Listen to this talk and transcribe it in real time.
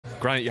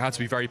Granit, you had to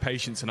be very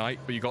patient tonight,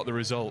 but you got the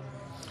result.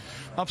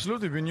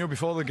 Absolutely, we knew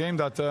before the game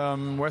that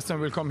West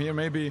Ham will come here,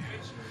 maybe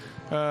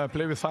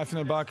play with 5 in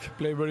the back,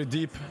 play very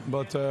deep,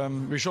 but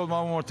we showed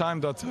one more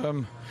time that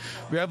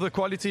we have the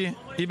quality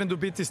even to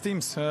beat these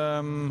teams.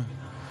 Yeah,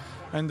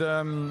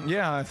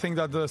 I think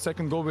that the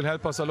second goal will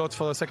help us a lot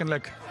for the second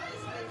leg.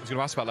 I was going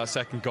to ask about that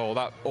second goal.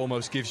 That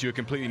almost gives you a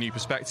completely new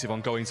perspective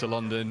on going to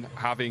London,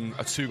 having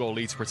a 2-goal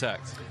lead to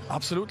protect.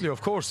 Absolutely,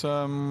 of course.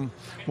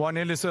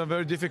 1-0 is a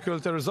very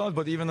difficult result,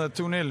 but even a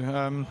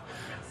 2-0.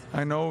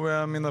 I know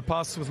in the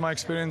past, with my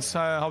experience,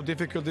 how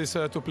difficult it is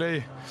to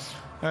play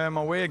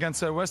away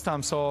against West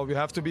Ham. So we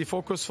have to be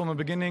focused from the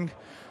beginning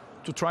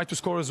to try to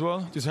score as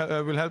well. This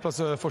will help us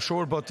for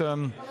sure. But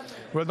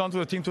well done to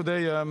the team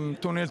today.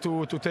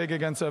 2-0 to take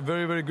against a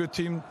very, very good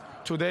team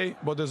today,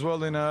 but as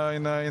well in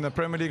the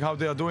Premier League, how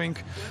they are doing.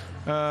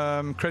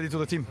 Credit to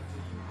the team.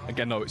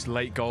 Again, though, it's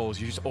late goals.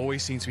 You just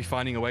always seem to be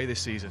finding a way this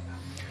season.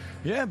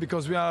 Yeah,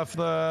 because we have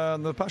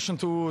the passion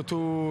to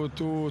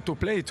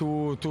play,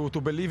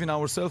 to believe in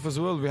ourselves as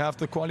well. We have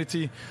the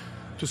quality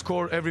to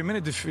score every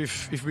minute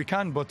if we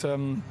can. But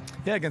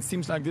yeah, against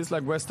teams like this,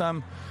 like West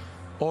Ham,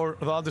 or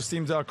the other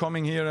teams that are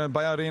coming here at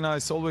Bayer Arena,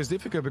 it's always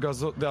difficult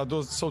because they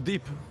are so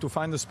deep to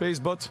find the space.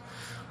 But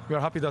we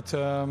are happy that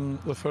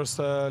the first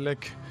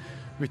leg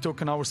we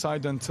took on our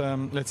side,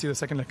 and let's see the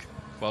second leg.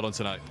 Well done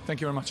tonight. Thank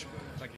you very much.